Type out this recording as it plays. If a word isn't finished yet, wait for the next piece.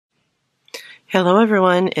Hello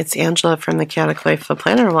everyone, it's Angela from the Chaotic Life of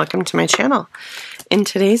Planner. Welcome to my channel. In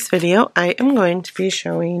today's video, I am going to be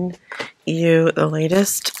showing you the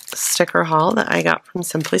latest sticker haul that I got from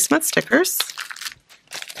Simply Smith Stickers.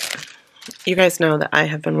 You guys know that I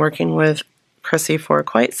have been working with Chrissy for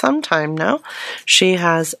quite some time now. She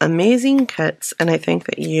has amazing kits and I think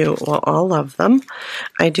that you will all love them.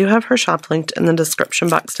 I do have her shop linked in the description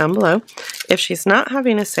box down below. If she's not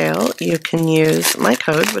having a sale, you can use my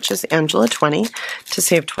code, which is Angela20, to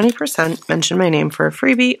save 20%, mention my name for a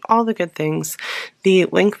freebie, all the good things. The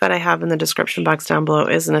link that I have in the description box down below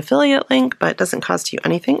is an affiliate link, but it doesn't cost you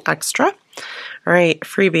anything extra. All right,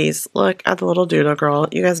 freebies. Look at the little doodle girl.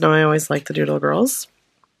 You guys know I always like the doodle girls.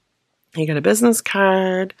 You get a business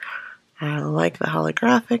card. I like the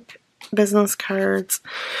holographic business cards.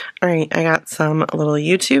 All right, I got some little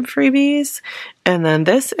YouTube freebies. And then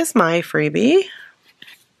this is my freebie.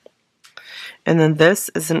 And then this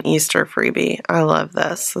is an Easter freebie. I love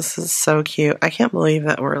this. This is so cute. I can't believe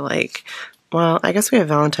that we're like, well, I guess we have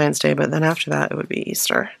Valentine's Day, but then after that it would be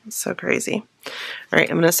Easter. It's so crazy. All right,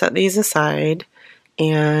 I'm going to set these aside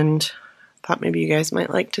and thought maybe you guys might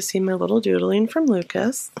like to see my little doodling from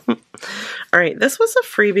Lucas. All right, this was a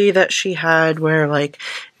freebie that she had where, like,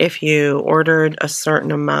 if you ordered a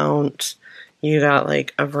certain amount, you got,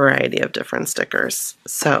 like, a variety of different stickers.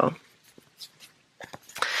 So,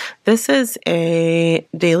 this is a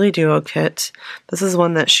Daily Duo kit. This is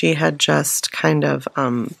one that she had just kind of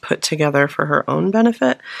put together for her own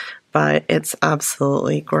benefit, but it's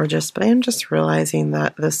absolutely gorgeous. But I am just realizing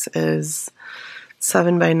that this is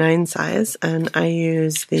 7x9 size, and I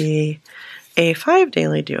use the A5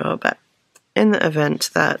 Daily Duo, but in the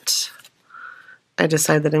event that I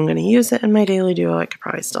decide that I'm going to use it in my Daily Duo, I could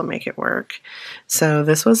probably still make it work. So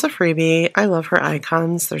this was a freebie. I love her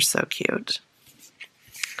icons. They're so cute.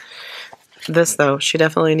 This, though, she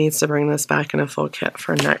definitely needs to bring this back in a full kit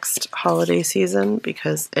for next holiday season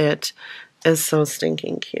because it is so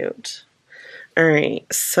stinking cute. Alright,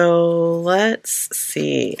 so let's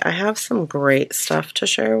see. I have some great stuff to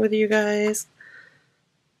share with you guys.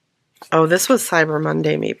 Oh, this was Cyber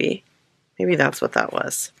Monday, maybe. Maybe that's what that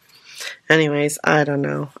was. Anyways, I don't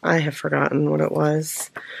know. I have forgotten what it was.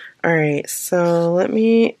 Alright, so let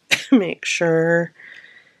me make sure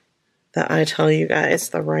that I tell you guys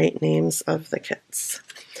the right names of the kits.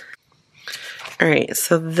 Alright,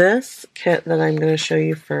 so this kit that I'm going to show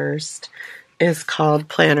you first is called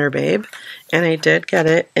Planner Babe, and I did get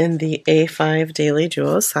it in the A5 Daily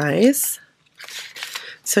Duo size.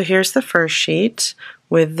 So here's the first sheet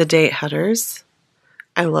with the date headers.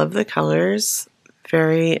 I love the colors,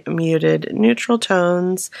 very muted neutral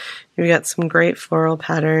tones. You've got some great floral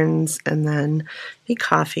patterns, and then the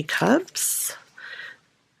coffee cups.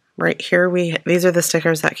 Right here, these are the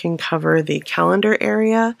stickers that can cover the calendar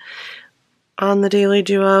area on the Daily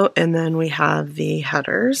Duo, and then we have the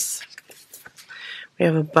headers. We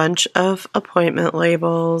have a bunch of appointment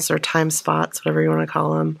labels or time spots, whatever you want to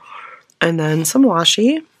call them, and then some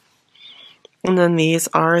washi. And then these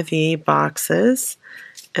are the boxes.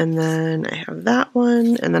 And then I have that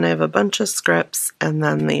one, and then I have a bunch of scripts, and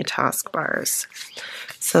then the taskbars.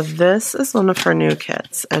 So this is one of her new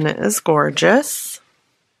kits, and it is gorgeous.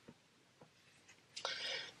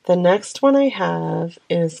 The next one I have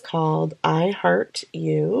is called I Heart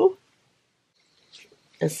You.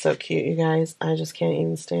 It's so cute, you guys. I just can't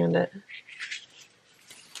even stand it.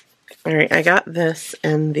 Alright, I got this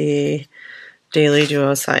in the Daily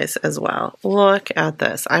Duo size as well. Look at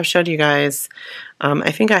this. I've showed you guys,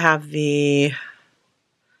 I think I have the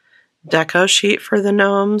deco sheet for the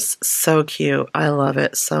gnomes. So cute. I love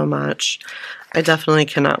it so much. I definitely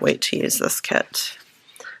cannot wait to use this kit.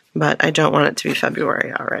 But I don't want it to be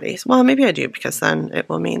February already. Well, maybe I do, because then it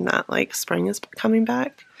will mean that, like, spring is coming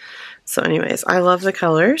back. So anyways, I love the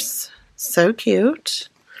colors. So cute.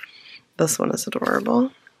 This one is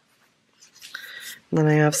adorable. And then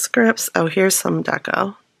I have scripts. Oh, here's some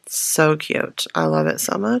deco. So cute. I love it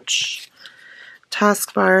so much.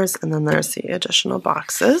 Taskbars, and then there's the additional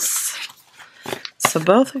boxes. So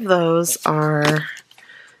both of those are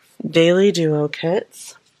Daily Duo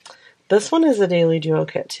kits. This one is a Daily Duo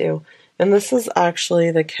kit too. And this is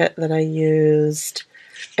actually the kit that I used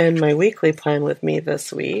in my weekly plan with me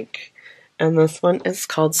this week. And this one is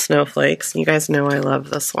called Snowflakes. You guys know I love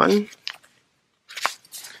this one.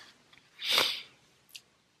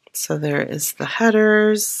 So there is the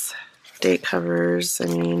headers, date covers,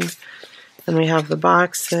 then we have the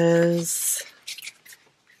boxes.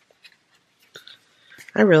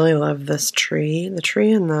 I really love this tree. The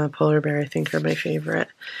tree and the polar bear I think are my favorite.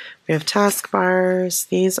 We have taskbars.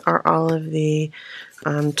 These are all of the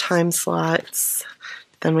time slots.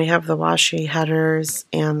 Then we have the washi headers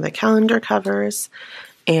and the calendar covers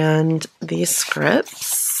and the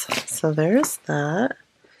scripts. So there's that.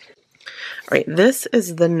 All right, this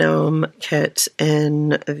is the gnome kit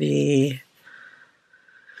in the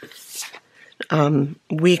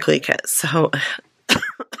weekly kit. So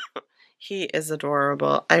he is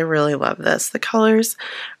adorable. I really love this. The colors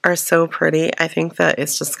are so pretty. I think that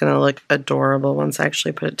it's just going to look adorable once I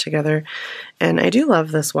actually put it together. And I do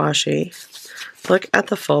love this washi. Look at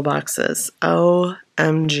the full boxes.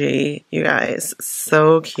 OMG, you guys.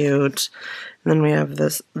 So cute. And then we have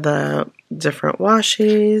the different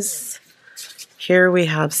washies. Here we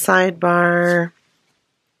have sidebar.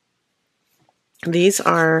 These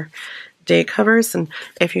are day covers, and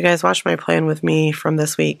if you guys watched my plan with me from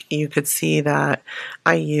this week, you could see that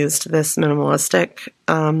I used this minimalistic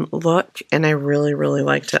look, and I really, really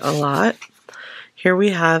liked it a lot. Here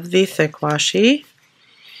we have the thick washi,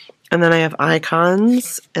 and then I have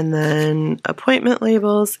icons, and then appointment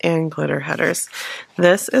labels and glitter headers.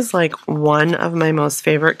 This is like one of my most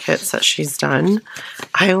favorite kits that she's done.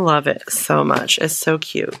 I love it so much. It's so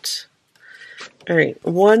cute. All right,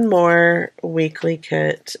 one more weekly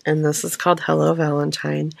kit, and this is called Hello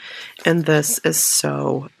Valentine, and this is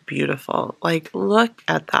so beautiful. Like, look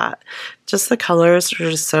at that. Just the colors are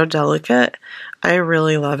just so delicate. I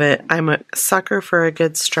really love it. I'm a sucker for a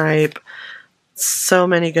good stripe. So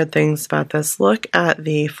many good things about this. Look at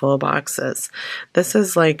the full boxes. This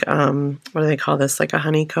is like, what do they call this? Like a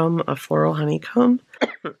honeycomb, a floral honeycomb.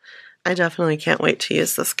 I definitely can't wait to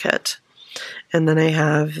use this kit. And then I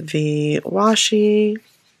have the washi.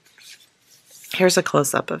 Here's a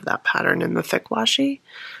close-up of that pattern in the thick washi.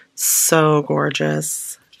 So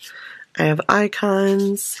gorgeous. I have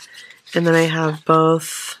icons, and then I have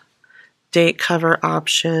both date cover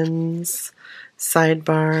options,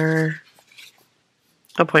 sidebar,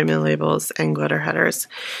 appointment labels, and glitter headers.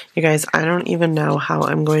 You guys, I don't even know how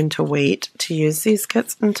I'm going to wait to use these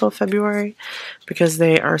kits until February because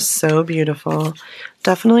they are so beautiful.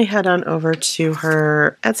 Definitely head on over to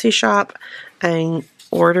her Etsy shop and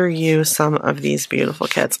order you some of these beautiful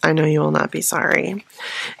kits. I know you will not be sorry.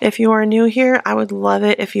 If you are new here, I would love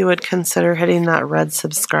it if you would consider hitting that red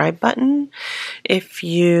subscribe button. If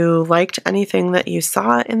you liked anything that you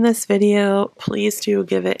saw in this video, please do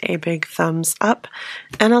give it a big thumbs up,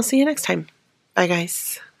 and I'll see you next time. Bye,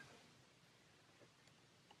 guys.